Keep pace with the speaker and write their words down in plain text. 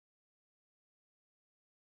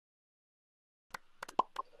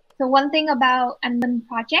So one thing about Handwritten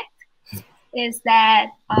project is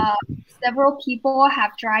that several people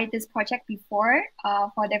have tried this project before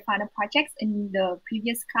for their final projects in the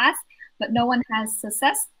previous class, but no one has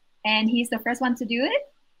success, and he's the first one to do it.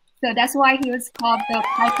 So that's why he was called the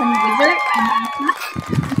Python wizard.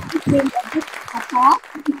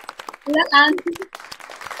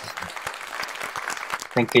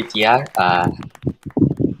 Thank you, Gia.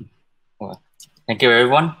 Thank you,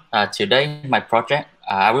 everyone. Today, my project,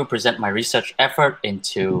 I will present my research effort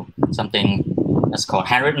into something that's called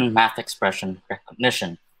handwritten math expression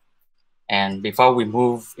recognition. And before we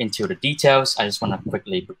move into the details, I just want to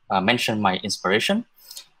quickly mention my inspiration.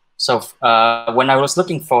 So when I was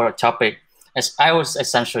looking for a topic, as I was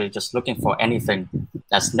essentially just looking for anything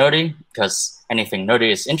that's nerdy, because anything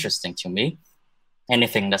nerdy is interesting to me.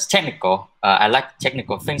 Anything that's technical, I like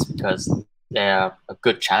technical things because they're a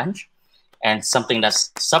good challenge, and something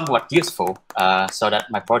that's somewhat useful so that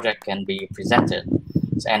my project can be presented.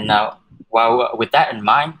 And while with that in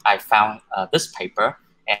mind, I found this paper,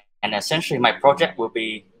 and essentially my project will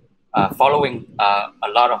be following a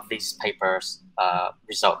lot of these papers'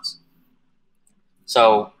 results.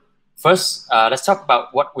 So first, let's talk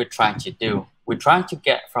about what we're trying to do. We're trying to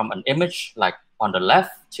get from an image like on the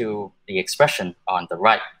left to the expression on the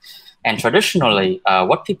right. And traditionally,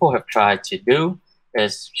 what people have tried to do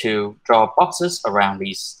is to draw boxes around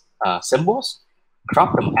these symbols,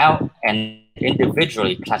 crop them out, and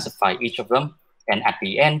individually classify each of them. And at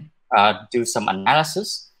the end, do some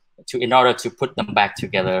analysis in order to put them back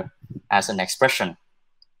together as an expression.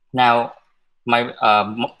 Now, my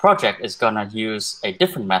project is going to use a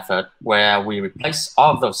different method where we replace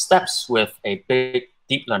all of those steps with a big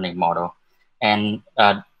deep learning model. And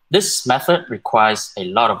this method requires a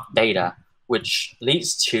lot of data, which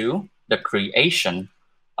leads to the creation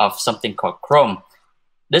of something called Chrome.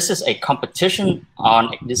 This is a competition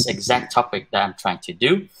on this exact topic that I'm trying to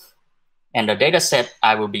do. And the data set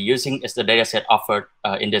I will be using is the data set offered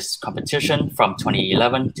in this competition from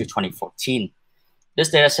 2011 to 2014. This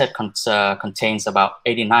data set contains about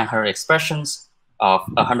 8,900 expressions of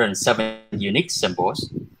 107 unique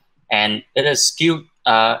symbols, and it is skewed.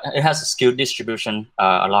 It has a skewed distribution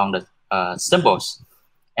along the symbols.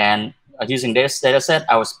 And using this data set,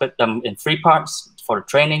 I will split them in 3 parts: for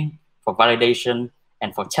training, for validation,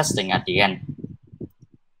 and for testing at the end.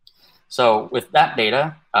 So with that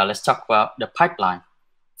data, let's talk about the pipeline.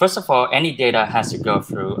 First of all, any data has to go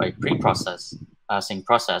through a pre-processing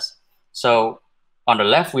process. So on the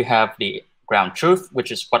left, we have the ground truth,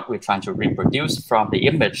 which is what we're trying to reproduce from the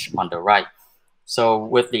image on the right. So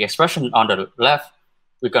with the expression on the left,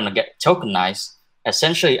 we're going to get tokenized,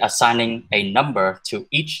 essentially assigning a number to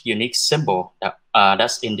each unique symbol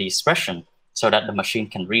that's in the expression so that the machine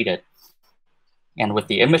can read it. And with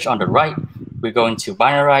the image on the right, we're going to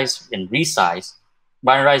binarize and resize.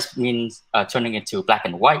 Binarize means turning into black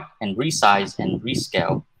and white, and resize and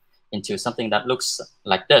rescale into something that looks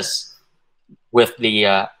like this. With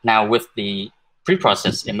the now with the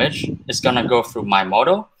pre-processed image, it's going to go through my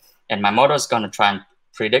model, and my model is going to try and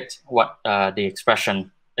predict what the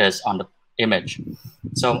expression is on the image.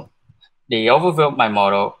 So the overview of my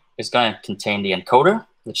model is going to contain the encoder,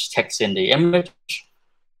 which takes in the image.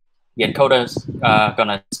 The encoder is going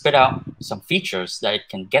to spit out some features that it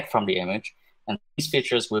can get from the image, and these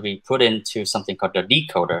features will be put into something called the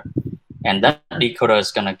decoder, and that decoder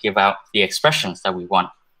is going to give out the expressions that we want.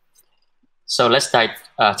 So let's take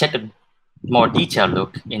a more detailed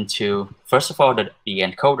look into, first of all, the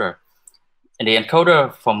encoder. And the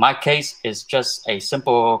encoder, for my case, is just a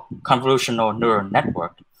simple convolutional neural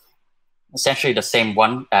network, essentially the same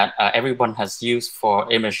one that everyone has used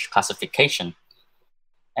for image classification.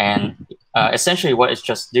 And essentially what it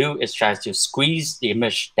just do is tries to squeeze the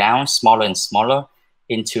image down smaller and smaller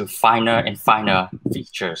into finer and finer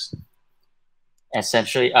features.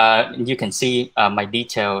 Essentially, you can see my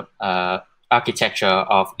detailed architecture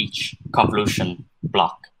of each convolution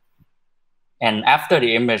block. And after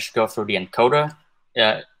the image goes through the encoder,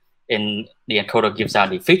 the encoder gives out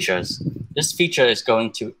the features. This feature is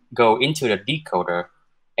going to go into the decoder,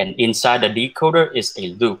 and inside the decoder is a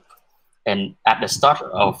loop. And at the start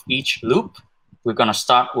of each loop, we're going to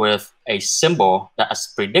start with a symbol that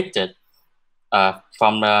is predicted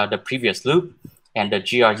from the previous loop, and the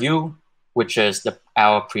GRU, which is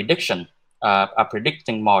our prediction, our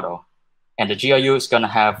predicting model. And the GRU is going to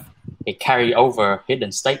have a carryover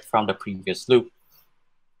hidden state from the previous loop.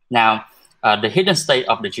 Now, the hidden state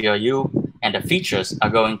of the GRU and the features are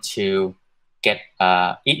going to get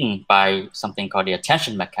eaten by something called the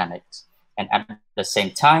attention mechanics. And at the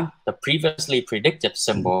same time, the previously predicted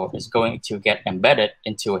symbol is going to get embedded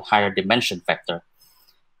into a higher dimension vector.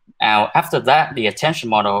 Now, after that, the attention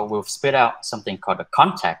model will spit out something called a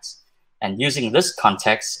context. And using this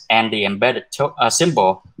context and the embedded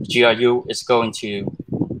symbol, GRU is going to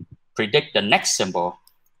predict the next symbol,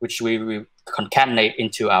 which we will concatenate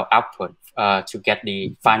into our output to get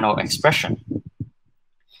the final expression.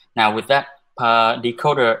 Now, with that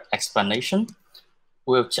decoder explanation,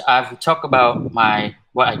 I will talk about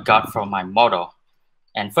what I got from my model.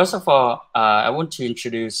 And first of all, I want to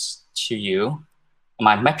introduce to you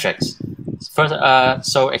my metrics. First,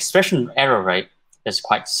 so expression error rate is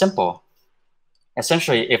quite simple.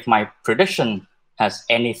 Essentially, if my prediction has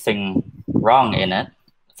anything wrong in it,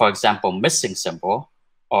 for example, missing symbol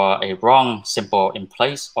or a wrong symbol in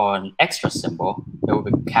place or an extra symbol, it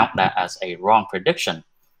will count that as a wrong prediction.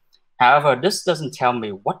 However, this doesn't tell me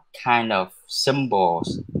what kind of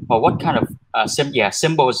symbols or what kind of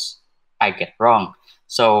symbols I get wrong.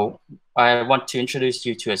 So I want to introduce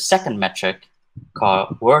you to a second metric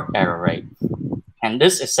called word error rate. And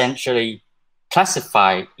this essentially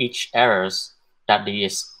classifies each errors that the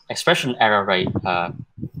expression error rate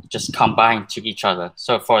just combine to each other.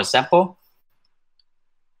 So for example,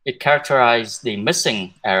 it characterizes the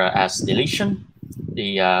missing error as deletion,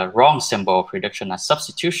 the wrong symbol prediction as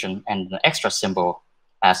substitution, and the extra symbol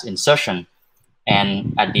as insertion.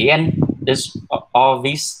 And at the end, all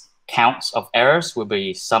these counts of errors will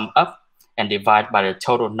be summed up and divided by the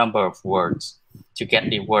total number of words to get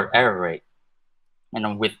the word error rate.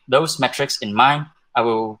 And with those metrics in mind, I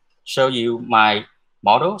will show you my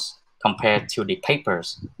models compared to the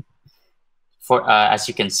papers. For as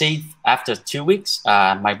you can see, after 2 weeks,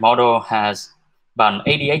 my model has about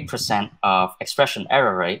 88% of expression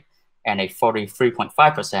error rate and a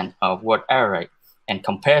 43.5% of word error rate. And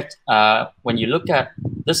compared, when you look at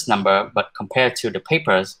this number, but compared to the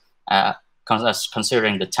papers,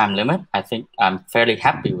 considering the time limit, I think I'm fairly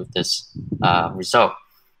happy with this result.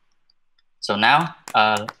 So now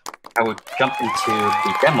I will jump into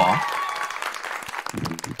the demo.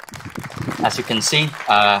 As you can see,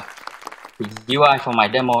 the UI for my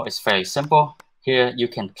demo is very simple. Here you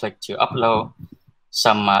can click to upload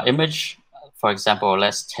some image. For example,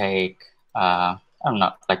 let's take, I don't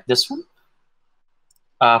know, like this one.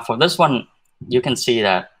 For this one, you can see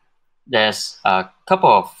that there's a couple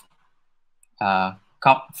of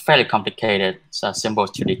fairly complicated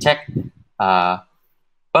symbols to detect,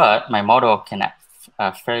 but my model can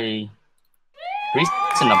fairly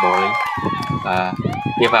reasonably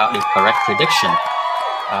give out the correct prediction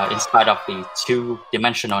in spite of the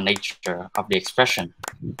two-dimensional nature of the expression.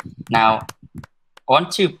 Now, I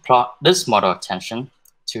want to plot this model attention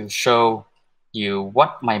to show you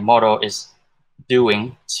what my model is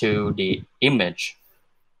doing to the image.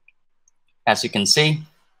 As you can see,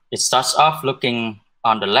 it starts off looking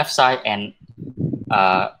on the left side and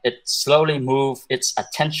it slowly moves its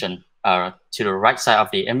attention to the right side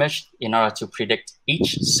of the image in order to predict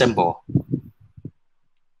each symbol.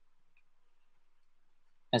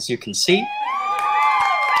 As you can see.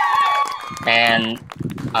 And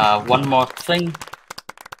one more thing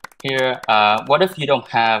here, what if you don't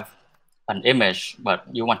have an image, but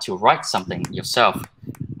you want to write something yourself?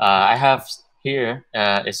 I have here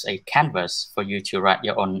is a canvas for you to write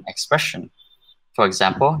your own expression. For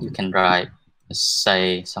example, you can write,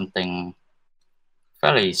 say, something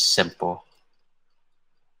fairly simple.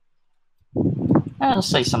 I'll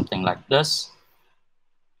say something like this.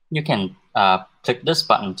 You can click this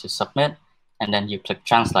button to submit, and then you click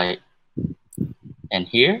translate. And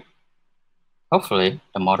here, hopefully,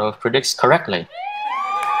 the model predicts correctly.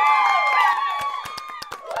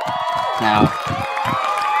 Now,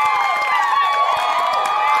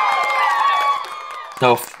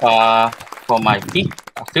 so for my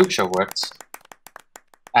future works,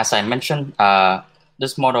 as I mentioned,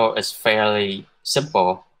 this model is fairly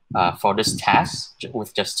simple for this task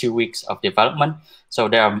with just 2 weeks of development. So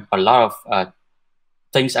there are a lot of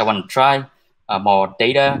things I want to try, more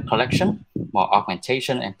data collection, more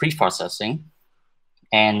augmentation and pre-processing.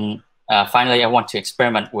 And finally, I want to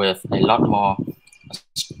experiment with a lot more,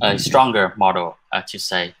 a stronger model to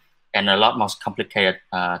say, and a lot more complicated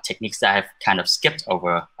techniques that I've kind of skipped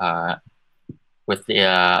over with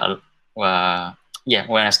the,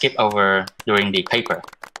 when I skip over during the paper.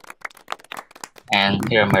 And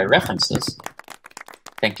here are my references.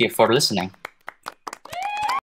 Thank you for listening.